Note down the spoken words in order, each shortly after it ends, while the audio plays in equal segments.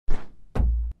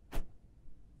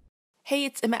Hey,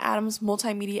 it's Emma Adams,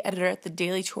 multimedia editor at the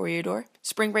Daily Toreador.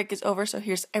 Spring break is over, so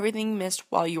here's everything you missed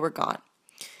while you were gone.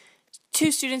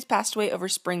 2 students passed away over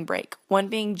spring break, one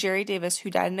being Jerry Davis, who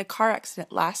died in a car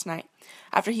accident last night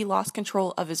after he lost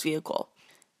control of his vehicle.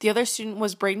 The other student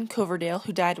was Braden Coverdale,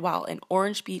 who died while in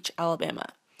Orange Beach,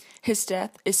 Alabama. His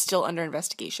death is still under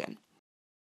investigation.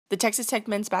 The Texas Tech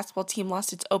men's basketball team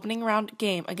lost its opening round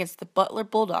game against the Butler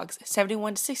Bulldogs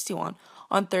 71-61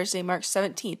 on Thursday, March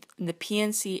 17th in the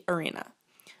PNC Arena.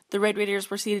 The Red Raiders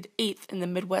were seeded 8th in the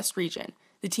Midwest region.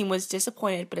 The team was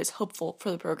disappointed but is hopeful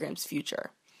for the program's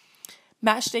future.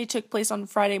 Match day took place on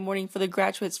Friday morning for the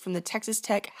graduates from the Texas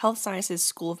Tech Health Sciences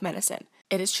School of Medicine.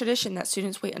 It is tradition that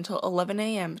students wait until 11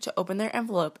 a.m. to open their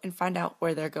envelope and find out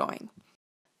where they're going.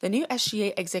 The new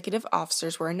SGA executive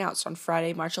officers were announced on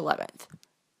Friday, March 11th.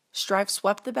 Strive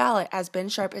swept the ballot as Ben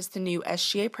Sharp is the new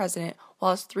SGA president,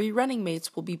 while his 3 running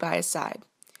mates will be by his side.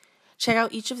 Check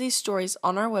out each of these stories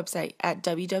on our website at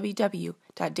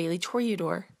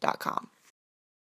www.dailytoreador.com.